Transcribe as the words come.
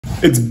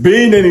It's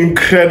been an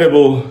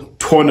incredible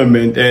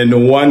tournament,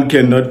 and one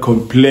cannot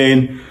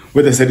complain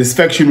with the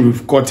satisfaction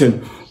we've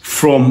gotten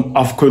from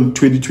Afcon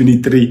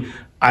 2023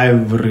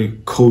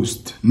 Ivory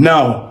Coast.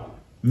 Now,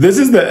 this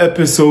is the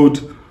episode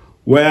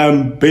where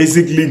I'm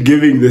basically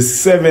giving the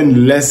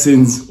 7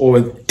 lessons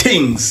or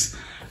things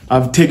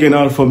I've taken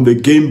out from the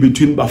game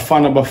between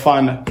Bafana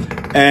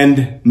Bafana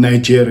and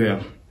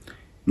Nigeria.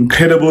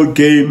 Incredible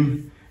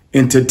game,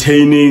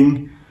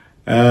 entertaining,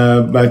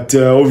 but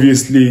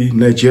obviously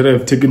Nigeria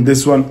have taken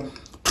this one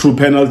through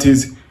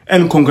penalties,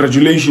 and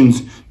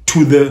congratulations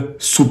to the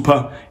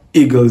Super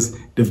Eagles.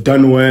 They've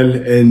done well,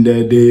 and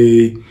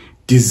they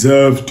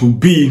deserve to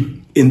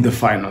be in the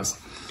finals.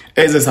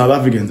 As a South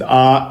African,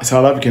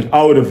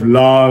 I would have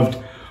loved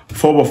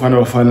for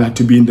Bafana Bafana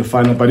to be in the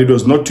final, but it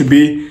was not to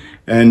be,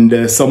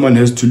 and someone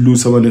has to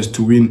lose, someone has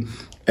to win.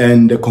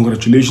 And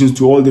congratulations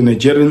to all the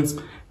Nigerians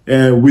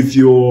with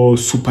your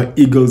Super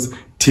Eagles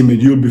team,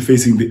 and you'll be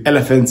facing the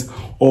Elephants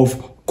of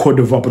Cote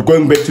d'Ivoire. But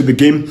going back to the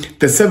game,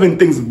 the 7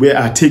 things we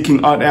are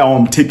taking out,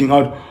 I'm taking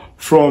out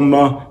from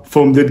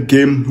that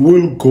game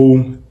will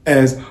go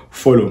as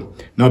follow.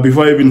 Now,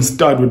 before I even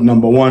start with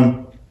number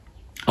 1,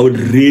 I would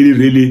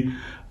really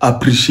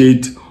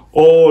appreciate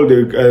all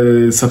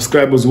the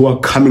subscribers who are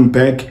coming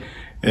back,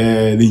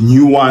 the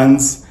new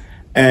ones,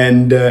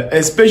 and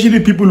especially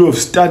people who have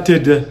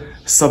started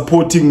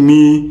supporting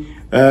me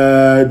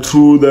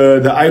through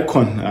the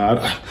icon.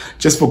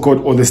 Just forgot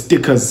all the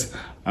stickers.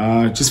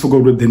 Just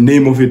forgot what the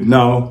name of it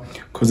now,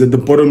 because at the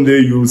bottom there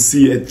you'll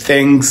see a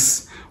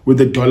thanks with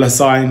the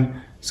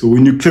 $sign. So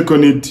when you click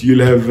on it,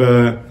 you'll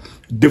have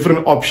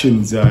different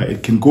options.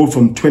 It can go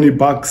from 20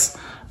 bucks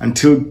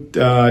until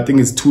I think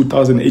it's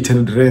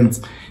 2,800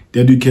 rands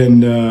that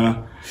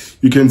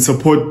you can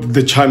support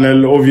the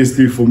channel,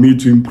 obviously, for me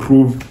to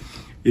improve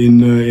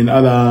in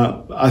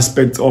other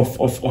aspects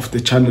of the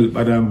channel.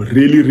 But I'm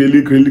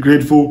really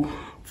grateful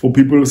for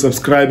people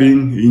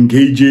subscribing,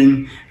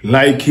 engaging,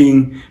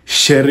 liking,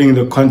 sharing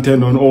the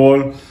content on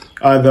all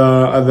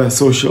other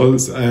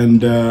socials,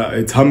 and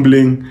it's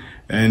humbling.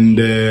 And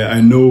I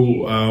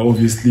know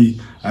obviously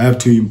I have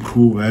to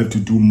improve, I have to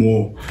do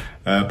more,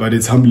 but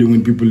it's humbling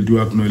when people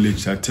do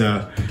acknowledge that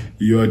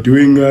you're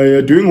doing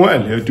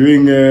well, you're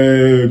doing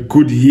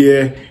good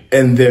here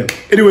and there.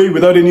 Anyway,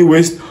 without any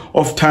waste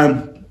of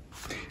time,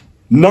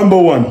 number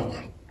 1,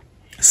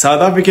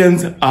 South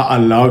Africans are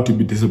allowed to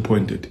be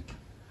disappointed,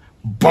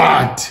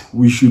 but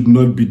we should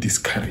not be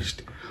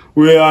discouraged.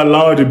 We are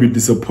allowed to be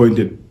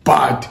disappointed,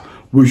 but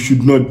we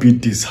should not be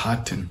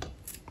disheartened.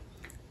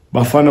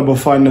 Bafana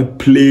Bafana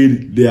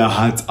played their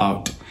hearts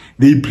out.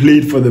 They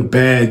played for the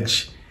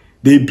badge.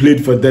 They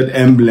played for that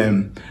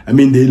emblem. I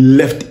mean, they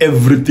left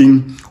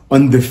everything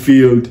on the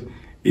field.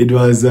 It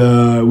was,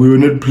 we were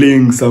not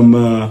playing some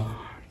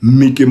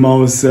Mickey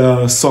Mouse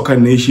soccer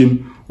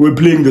nation. We were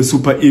playing the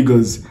Super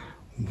Eagles,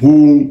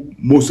 who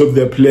most of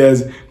their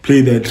players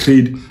play their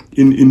trade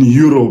in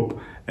Europe.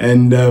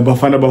 And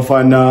Bafana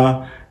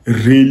Bafana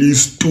really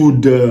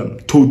stood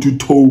toe to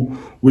toe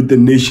with the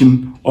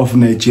nation of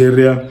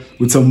Nigeria,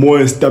 with some more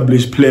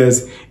established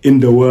players in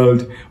the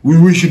world.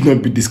 We should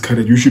not be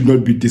discouraged, we should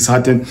not be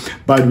disheartened,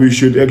 but we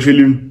should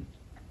actually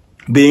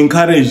be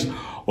encouraged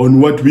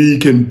on what we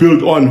can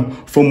build on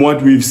from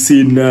what we've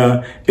seen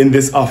in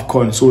this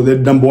Afcon. So the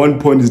number 1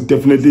 point is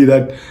definitely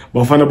that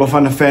Bafana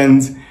Bafana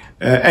fans,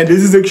 and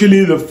this is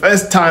actually the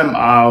first time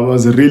I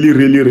was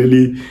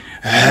really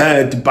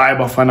hurt by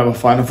Bafana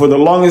Bafana. For the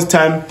longest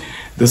time,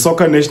 the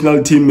soccer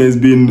national team has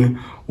been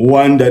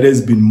one that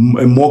has been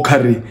a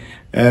mockery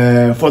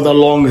for the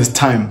longest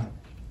time,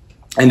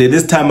 and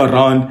this time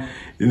around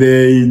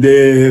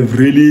they have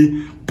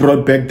really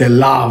brought back the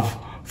love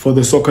for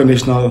the soccer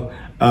national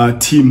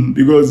team,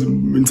 because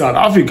in South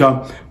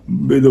Africa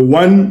the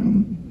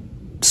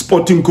one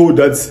sporting code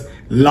that's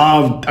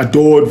loved,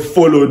 adored,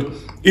 followed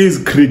is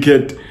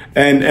cricket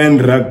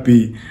and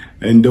rugby,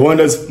 and the one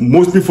that's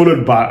mostly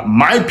followed by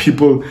my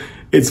people,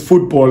 it's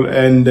football,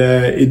 and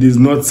it is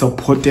not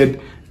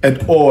supported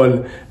at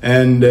all.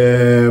 And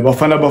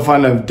Bafana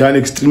Bafana have done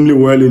extremely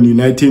well in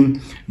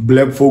uniting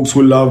black folks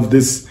who love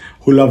this,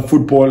 who love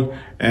football,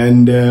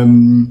 and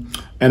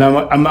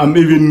I'm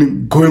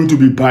even going to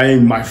be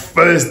buying my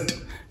first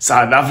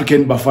South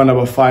African Bafana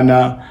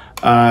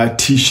Bafana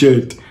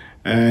t-shirt,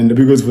 and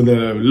because for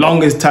the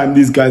longest time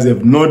these guys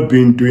have not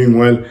been doing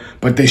well,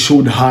 but they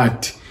showed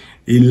heart.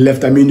 They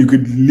left, I mean, you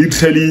could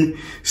literally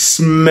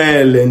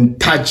smell and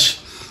touch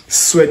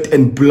sweat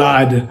and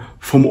blood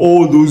from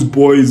all those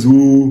boys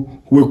who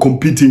were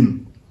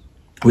competing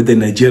with the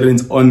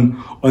Nigerians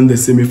on the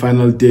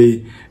semi-final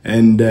day.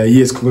 And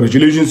yes,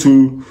 congratulations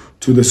to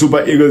the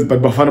Super Eagles,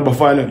 but Bafana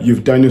Bafana,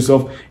 you've done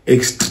yourself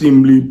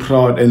extremely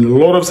proud, and a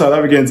lot of South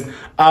Africans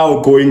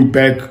are going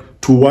back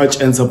to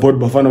watch and support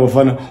Bafana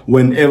Bafana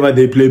whenever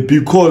they play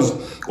because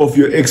of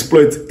your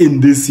exploits in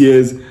this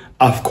year's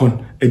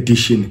Afcon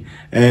edition.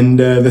 And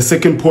the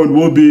second point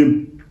will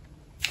be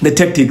the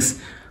tactics.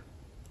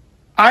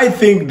 I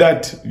think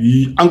that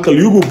Uncle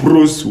Hugo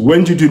Bruce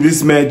went into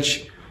this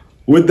match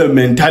with the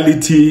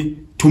mentality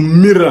to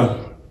mirror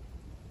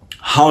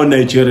how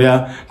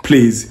Nigeria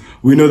plays.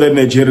 We know that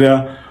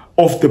Nigeria,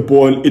 off the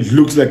ball, it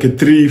looks like a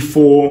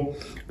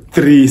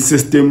 3-4-3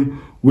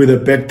 system with a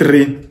back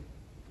three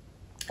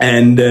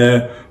and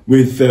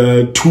with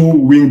 2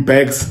 wing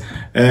backs.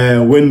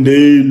 When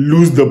they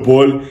lose the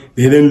ball,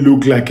 they then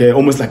look like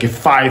almost like a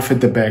 5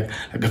 at the back,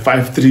 like a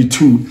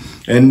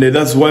 5-3-2. And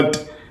that's what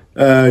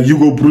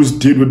Hugo Bruce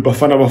did with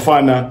Bafana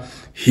Bafana.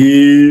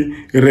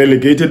 He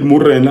relegated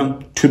Morena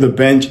to the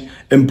bench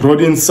and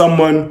brought in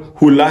someone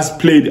who last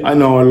played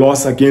in our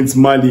loss against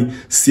Mali,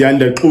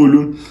 Sianda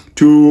Kulu,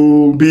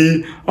 to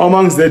be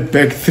amongst that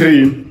back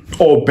 3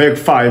 or back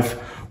 5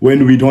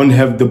 when we don't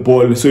have the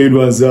ball. So it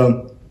was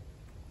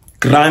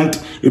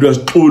Grant, it was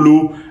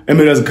Kulu, it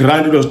was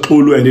Grant, it was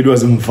Kulu, and it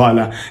was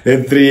Mvala.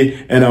 The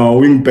 3, and our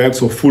wing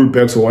backs or full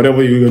backs or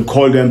whatever you can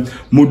call them,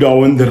 Muda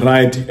on the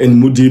right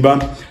and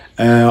Mudiba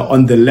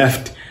on the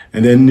left.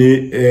 And then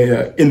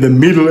in the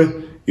middle,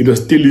 it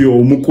was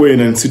Tilio, Mukwen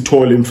and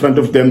Sitol. In front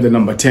of them, the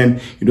number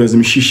 10, it was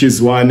Mshishi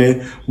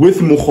Zwane with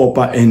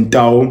Mukhopa and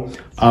Tao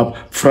up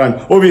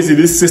front. Obviously,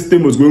 this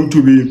system was going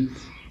to be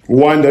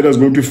one that was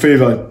going to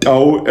favor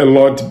Tao a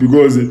lot,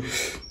 because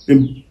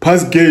in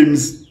past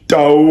games,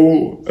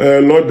 Tao,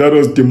 a lot that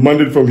was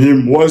demanded from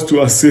him was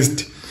to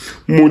assist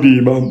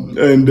Mudiba.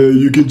 And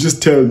you can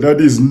just tell that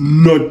is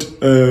not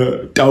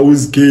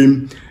Tao's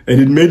game.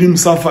 And it made him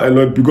suffer a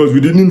lot, because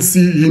we didn't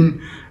see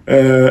him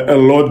a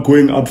lot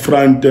going up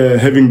front,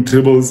 having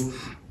dribbles.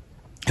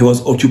 He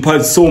was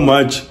occupied so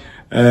much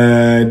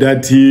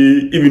that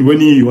he, even when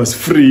he was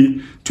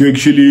free to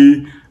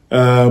actually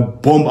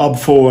bomb up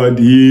forward,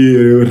 he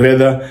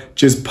rather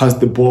just passed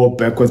the ball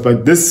backwards.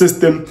 But this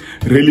system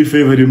really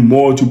favored him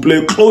more to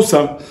play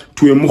closer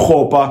to a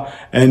Mukhopa,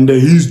 and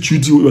his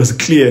duty was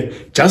clear.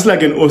 Just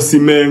like an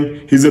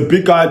Osimhen, he's a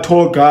big guy,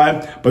 tall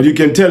guy, but you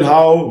can tell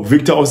how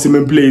Victor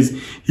Osimhen plays.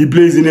 He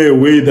plays in a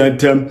way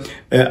that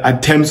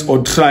attempts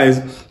or tries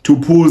to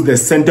pull the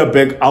center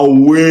back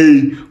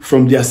away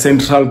from their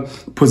central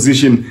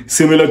position,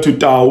 similar to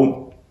Tao.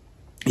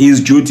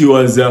 His duty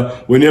was,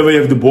 whenever you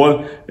have the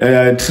ball,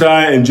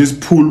 try and just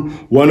pull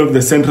one of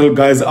the central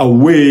guys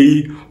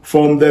away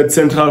from that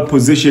central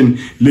position,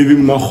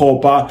 leaving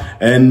Mukhopa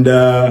and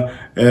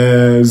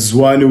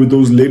Zwane with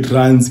those late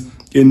runs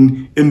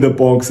in the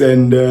box.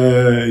 And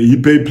he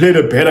played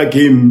a better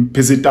game,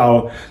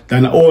 Pesitao,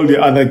 than all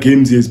the other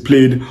games he has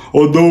played.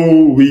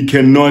 Although we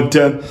cannot,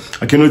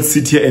 I cannot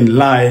sit here and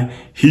lie,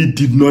 he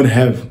did not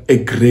have a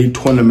great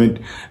tournament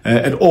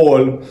at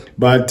all.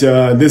 But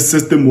this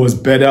system was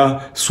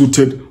better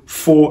suited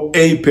for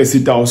a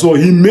Pesitao. So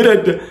he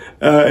mirrored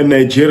a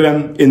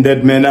Nigerian in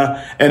that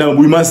manner. And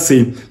we must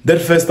say, that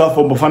first half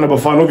of Bafana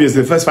Bafana,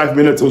 obviously the first 5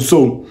 minutes or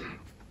so,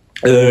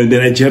 the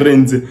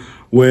Nigerians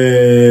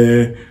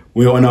were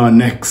on our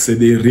necks.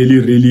 They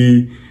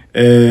really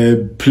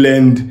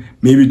planned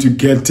maybe to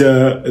get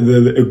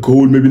a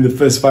goal maybe in the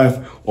first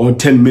 5 or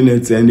 10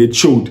 minutes, and it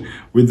showed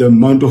with the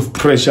amount of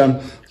pressure,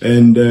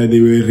 and they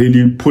were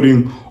really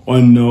putting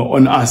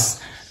on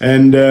us.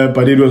 And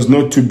but it was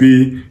not to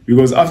be,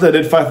 because after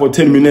that 5 or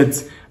 10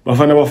 minutes,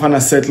 Bafana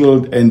Bafana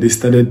settled and they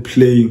started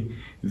playing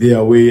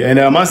their way. And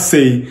I must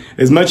say,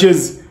 as much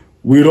as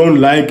we don't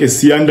like a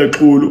Sianda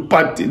Kulu,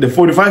 but the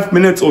 45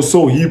 minutes or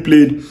so he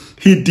played,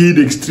 he did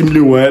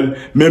extremely well.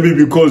 Maybe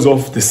because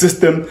of the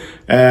system,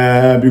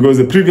 because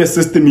the previous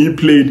system he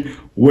played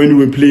when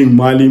we were playing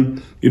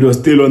Mali, it was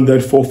still on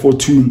that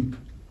 4-4-2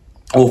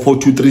 or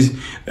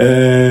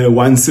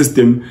 4-2-3-1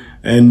 system,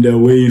 and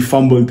where he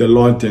fumbled a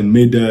lot and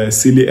made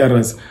silly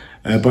errors.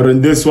 But on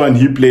this one,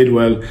 he played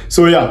well.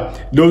 So yeah,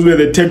 those were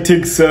the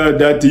tactics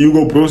that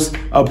Hugo Bruce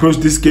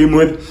approached this game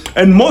with.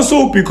 And more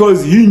so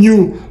because he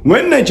knew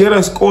when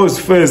Nigeria scores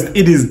first,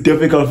 it is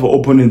difficult for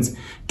opponents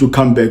to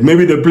come back.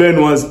 Maybe the plan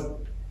was,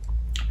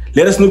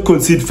 let us not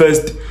concede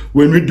first.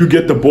 When we do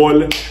get the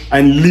ball,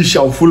 unleash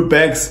our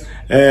fullbacks,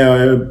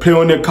 play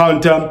on a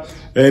counter,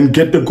 and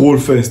get the goal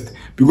first.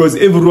 Because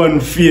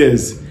everyone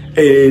fears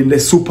the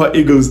Super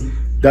Eagles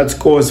that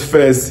scores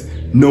first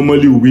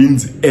normally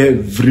wins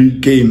every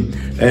game,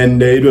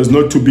 and it was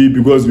not to be,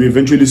 because we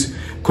eventually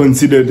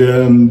considered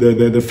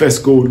the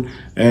first goal,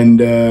 and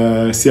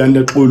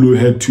Sianda Kulu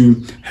had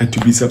to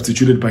be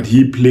substituted, but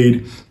he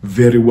played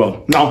very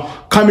well.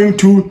 Now coming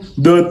to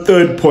the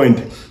third point,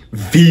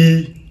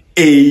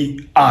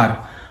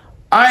 VAR.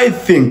 I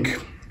think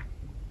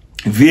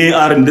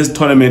VAR in this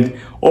tournament,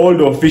 all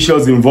the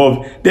officials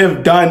involved,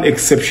 they've done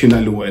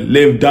exceptionally well.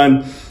 They've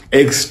done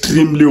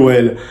extremely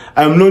well.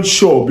 I'm not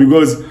sure,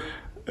 because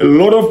a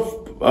lot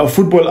of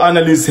football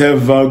analysts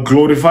have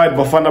glorified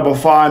Bafana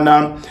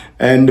Bafana,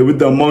 and with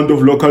the amount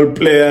of local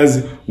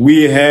players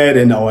we had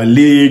in our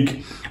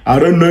league. I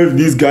don't know if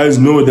these guys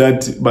know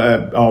that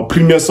our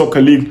Premier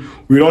Soccer League,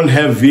 we don't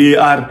have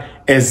VAR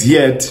as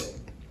yet.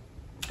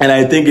 And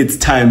I think it's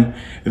time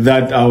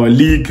that our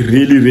league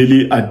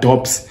really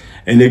adopts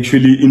and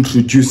actually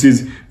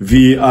introduces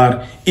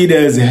VAR. It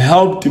has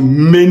helped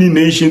many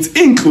nations,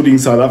 including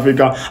South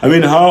Africa. I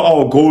mean, how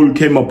our goal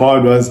came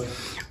about was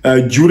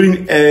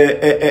during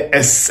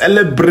a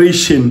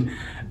celebration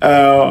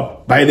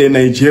by the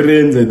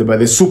Nigerians and by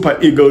the Super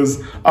Eagles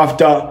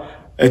after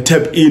a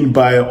tap in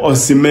by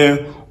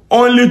Osimhen,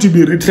 only to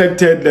be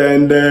retracted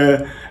and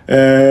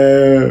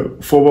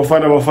for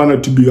Bafana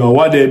Bafana to be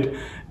awarded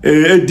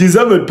a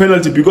deserved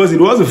penalty because it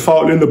was a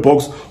foul in the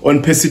box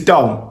on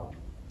Pesitao.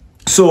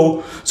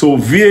 So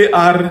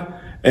VAR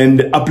and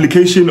the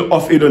application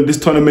of it on this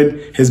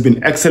tournament has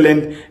been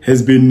excellent,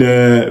 has been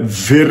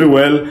very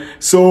well.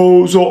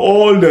 So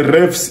all the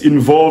refs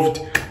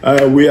involved,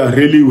 we are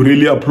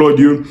really applaud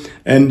you,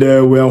 and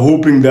we are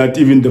hoping that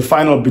even the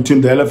final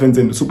between the Elephants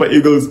and the Super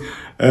Eagles,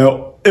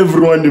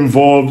 everyone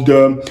involved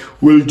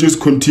will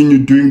just continue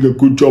doing the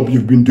good job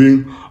you've been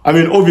doing. I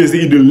mean, obviously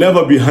it will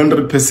never be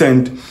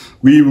 100%.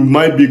 We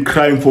might be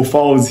crying for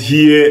fouls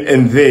here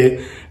and there,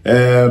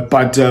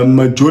 but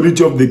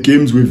majority of the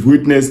games we've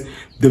witnessed,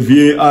 the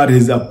VAR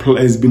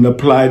has been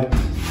applied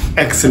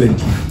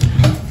excellently.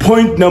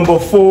 Point number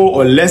 4,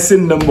 or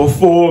lesson number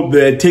 4,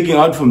 they're taking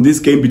out from this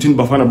game between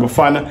Bafana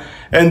Bafana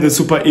and the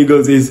Super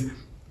Eagles is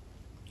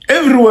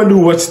everyone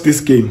who watched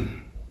this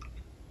game,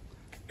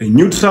 a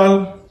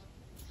neutral,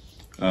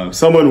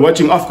 someone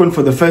watching Afcon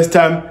for the first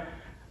time,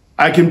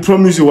 I can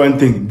promise you one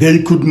thing,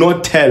 they could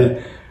not tell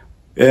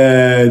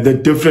the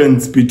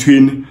difference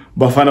between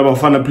Bafana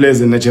Bafana players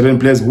and Nigerian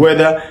players,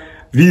 whether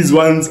these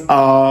ones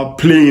are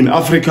playing in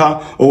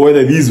Africa or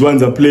whether these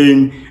ones are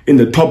playing in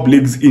the top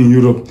leagues in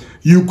Europe.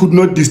 You could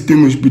not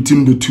distinguish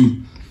between the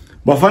two.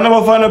 Bafana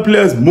Bafana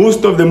players,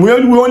 most of them, we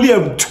only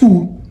have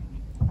 2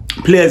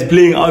 players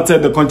playing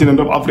outside the continent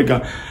of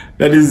Africa.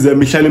 That is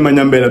Michele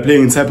Manyambela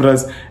playing in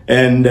Cyprus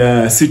and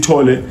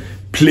Sithole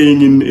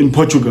playing in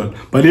Portugal.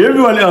 But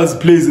everyone else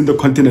plays in the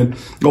continent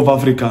of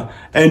Africa,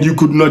 and you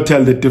could not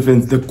tell the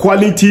difference. The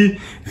quality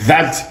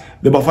that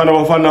the Bafana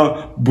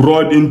Bafana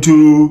brought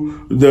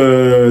into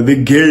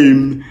the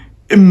game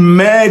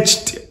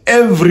matched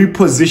every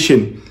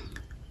position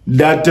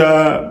that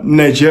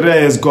Nigeria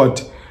has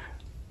got.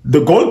 The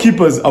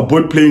goalkeepers are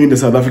both playing in the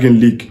South African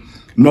League.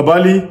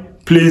 Nobali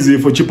plays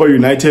for Chippa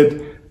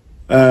United.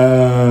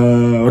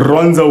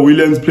 Ronza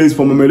Williams plays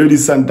for Mamelodi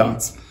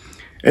Sundowns.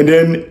 And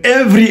then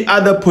every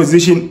other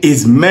position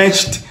is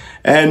matched,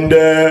 and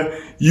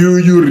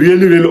you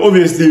really,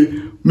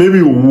 obviously,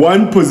 maybe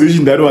one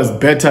position that was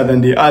better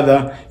than the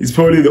other is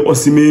probably the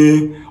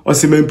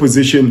Osimhen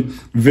position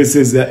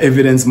versus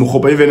Evidence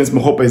Mohopa. Evidence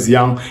Mohopa is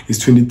young, he's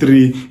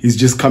 23, he's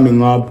just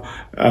coming up,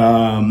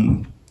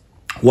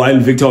 while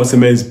Victor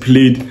Osimhen has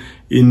played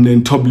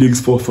in top leagues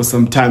for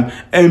some time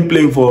and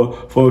playing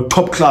for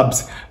top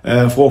clubs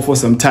for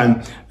some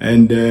time,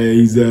 and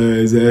he's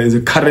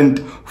a current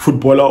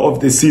footballer of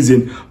the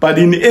season. But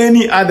in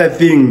any other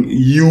thing,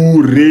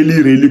 you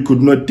really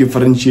could not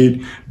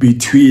differentiate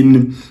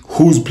between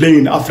who's playing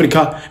in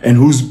Africa and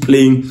who's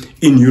playing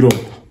in Europe.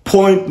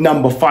 Point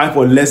number 5,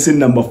 or lesson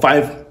number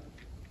 5,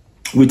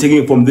 we're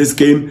taking from this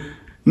game.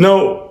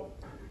 Now,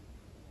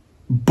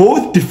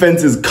 both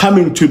defenses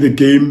coming to the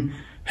game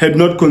had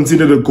not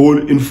considered a goal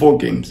in 4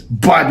 games.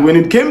 But when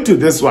it came to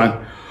this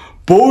one,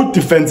 both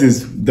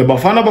defenses, the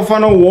Bafana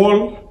Bafana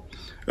wall,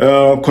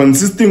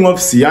 consisting of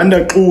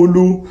Sianda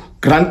Kulu,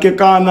 Grant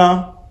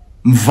Kekana,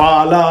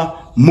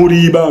 Mvala,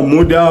 Muriba,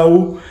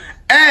 Mudau,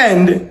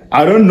 and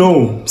I don't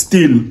know,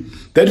 still,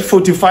 that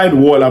fortified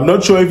wall. I'm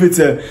not sure if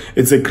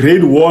it's a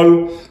great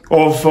wall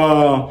of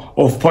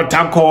Port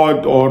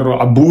Harcourt or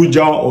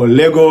Abuja or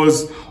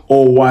Lagos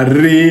or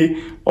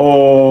Warri,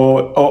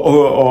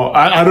 or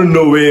I don't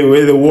know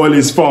where the wall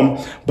is from,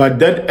 but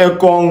that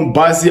Ekong,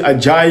 Basi,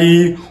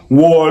 Ajayi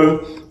wall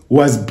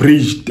was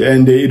breached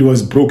and it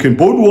was broken.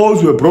 Both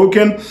walls were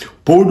broken.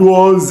 Both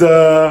walls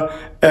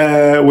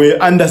were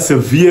under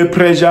severe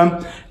pressure.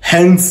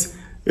 Hence,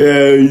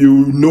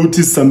 you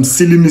notice some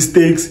silly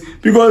mistakes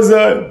because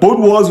both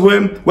walls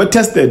were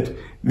tested.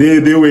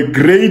 They were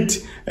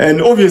great,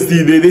 and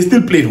obviously they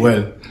still played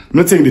well. I'm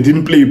not saying they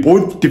didn't play.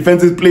 Both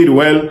defenses played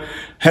well.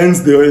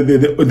 Hence,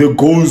 the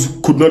goals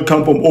could not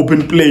come from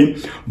open play,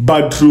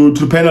 but through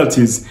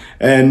penalties.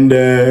 And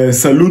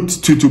salute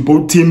to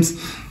both teams,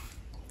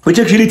 which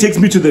actually takes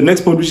me to the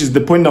next point, which is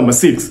the point number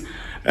 6.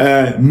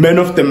 Man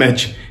of the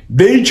match.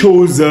 They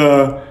chose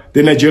the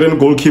Nigerian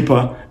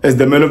goalkeeper as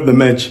the man of the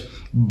match.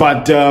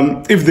 But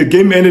if the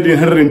game ended in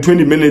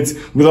 120 minutes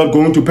without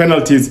going to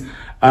penalties,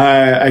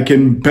 I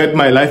can bet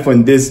my life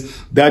on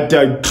this, that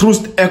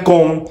Troost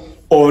Ekong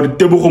or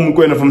Tebogo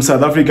Mokoena from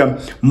South Africa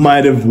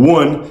might have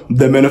won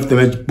the man of the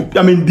match.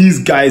 I mean, these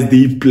guys,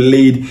 they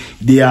played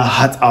their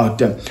hearts out.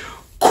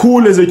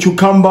 Cool as a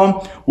cucumber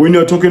when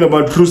you're talking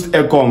about Troost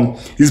Ekong.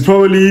 He's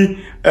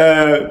probably,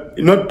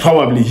 not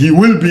probably, he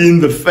will be in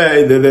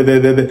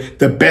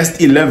the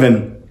best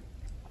 11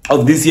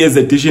 of this year's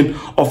edition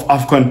of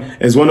Afcon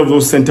as one of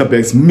those centre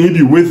backs,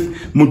 maybe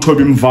with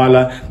Mutobi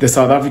Mvala, the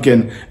South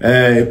African.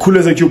 Cool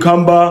as a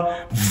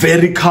cucumber,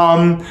 very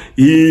calm.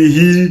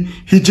 He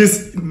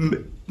just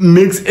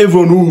makes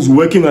everyone who's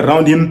working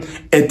around him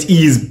at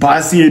ease.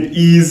 Basi at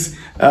ease,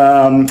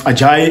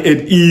 Ajayi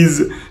at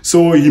ease.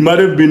 So he might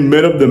have been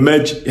man of the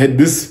match had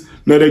this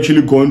not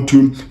actually gone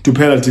to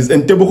penalties.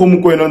 And Tebogo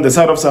Mokoena on the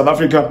side of South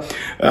Africa,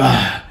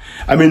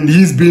 I mean,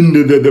 he's been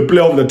the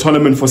player of the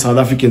tournament for South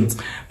Africans.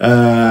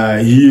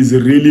 He's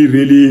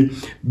really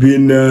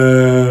been,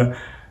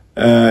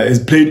 has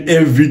played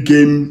every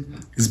game.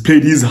 He's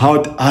played his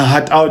heart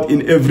out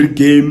in every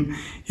game.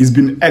 He's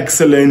been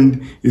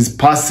excellent. His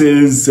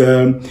passes,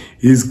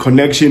 his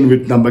connection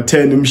with number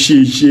 10,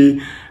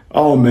 Mshishi.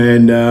 Oh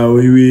man,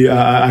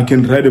 I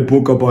can write a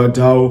book about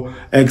how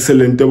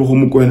excellent Tebogo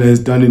Mokoena has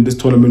done in this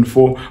tournament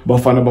for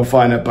Bafana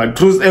Bafana. But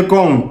Truth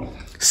Ekong,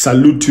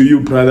 salute to you,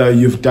 brother.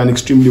 You've done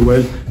extremely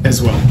well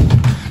as well.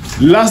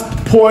 Last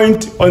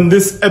point on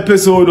this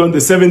episode, on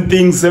the 7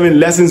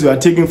 lessons we are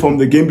taking from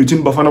the game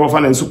between Bafana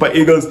Bafana and Super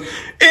Eagles,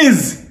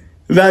 is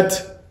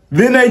that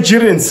the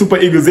Nigerian Super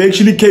Eagles, they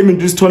actually came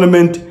into this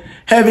tournament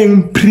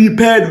having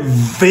prepared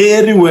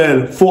very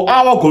well for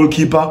our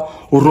goalkeeper,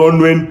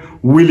 Ronwen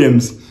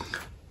Williams.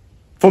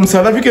 From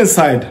South African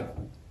side,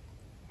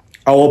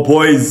 our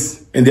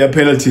boys and their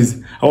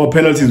penalties, our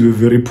penalties were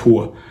very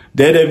poor.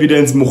 That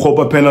evidence,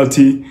 Mukhopa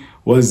penalty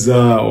was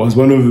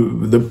one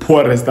of the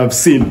poorest I've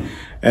seen.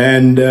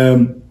 And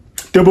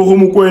Tebogo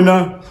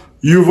Mokoena,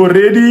 you've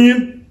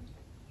already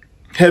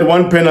had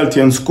 1 penalty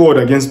and scored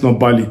against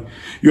Nobali.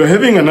 You're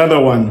having another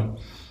one.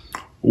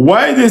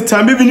 Why this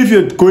time, even if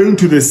you're going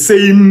to the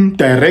same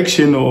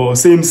direction or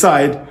same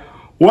side,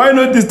 why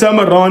not this time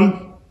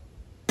around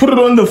put it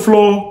on the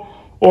floor,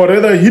 or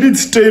rather hit it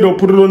straight or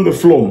put it on the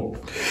floor?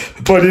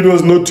 But it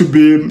was not to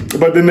be.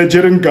 But the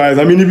Nigerian guys,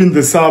 I mean, even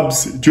the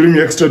subs during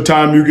extra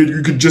time,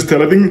 you could just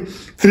tell. I think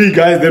 3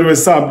 guys that were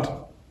subbed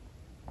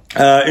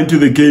into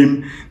the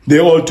game, they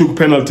all took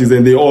penalties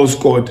and they all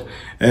scored.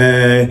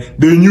 They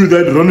knew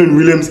that Ronwen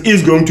Williams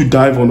is going to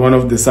dive on one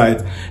of the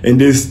sides,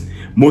 and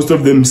most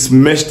of them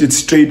smashed it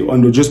straight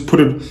on, or just put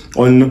it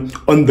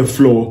on the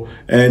floor.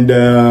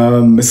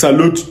 And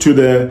salute to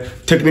the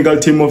technical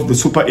team of the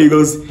Super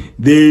Eagles.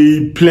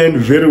 They planned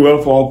very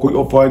well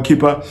for our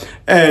keeper,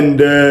 and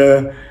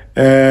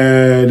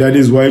that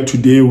is why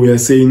today we are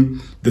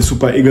saying the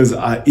Super Eagles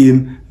are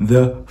in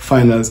the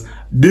finals.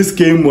 This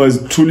game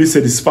was truly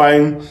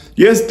satisfying.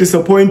 Yes,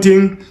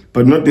 disappointing,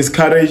 but not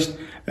discouraged.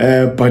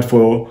 But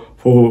for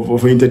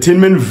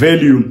entertainment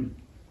value,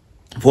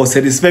 for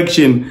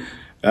satisfaction,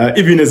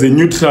 even as a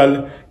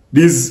neutral,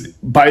 this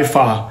by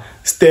far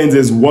stands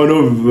as one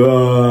of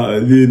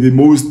the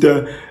most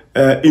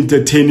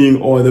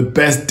entertaining or the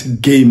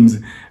best games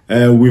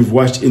we've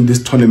watched in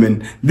this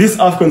tournament. This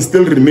Afcon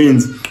still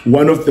remains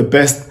one of the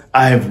best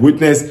I have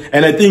witnessed,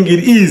 and I think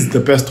it is the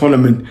best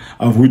tournament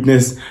I've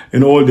witnessed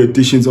in all the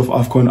editions of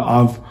Afcon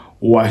I've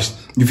watched.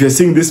 If you're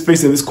seeing this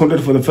space and this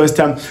content for the first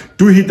time,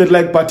 do hit that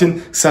like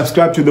button,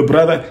 subscribe to the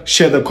brother,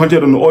 share the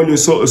content on all your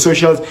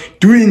socials,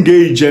 do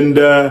engage, and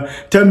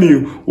tell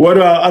me what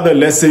are other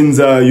lessons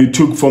you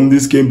took from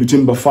this game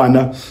between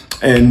Bafana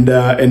and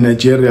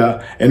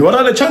Nigeria, and what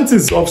are the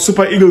chances of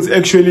Super Eagles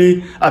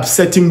actually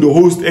upsetting the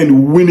host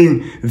and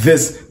winning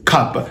this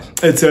cup.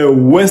 It's a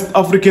West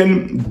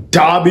African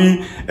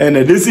derby, and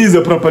this is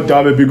a proper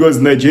derby because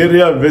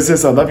Nigeria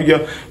versus South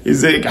Africa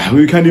is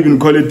we can't even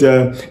call it,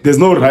 there's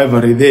no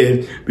rivalry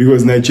there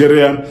because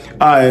Nigeria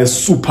are a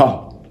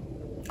super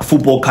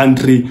football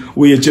country.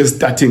 We are just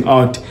starting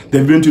out.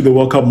 They've been to the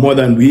World Cup more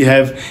than we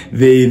have.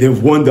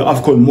 They've won the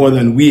Afcon more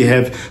than we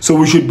have. So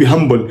we should be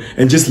humble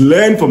and just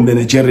learn from the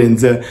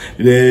Nigerians.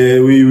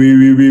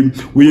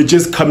 We are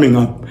just coming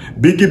up.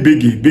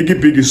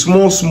 Biggie,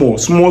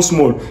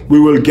 small. We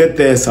will get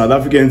there, South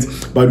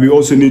Africans, but we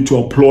also need to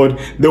applaud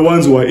the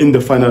ones who are in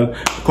the final.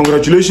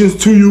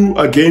 Congratulations to you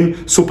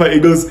again, Super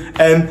Eagles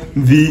and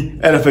the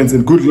Elephants,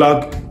 and good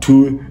luck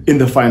to in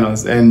the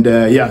finals. And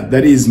yeah,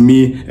 that is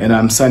me, and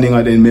I'm signing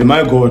out, and may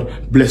my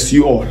God bless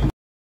you all.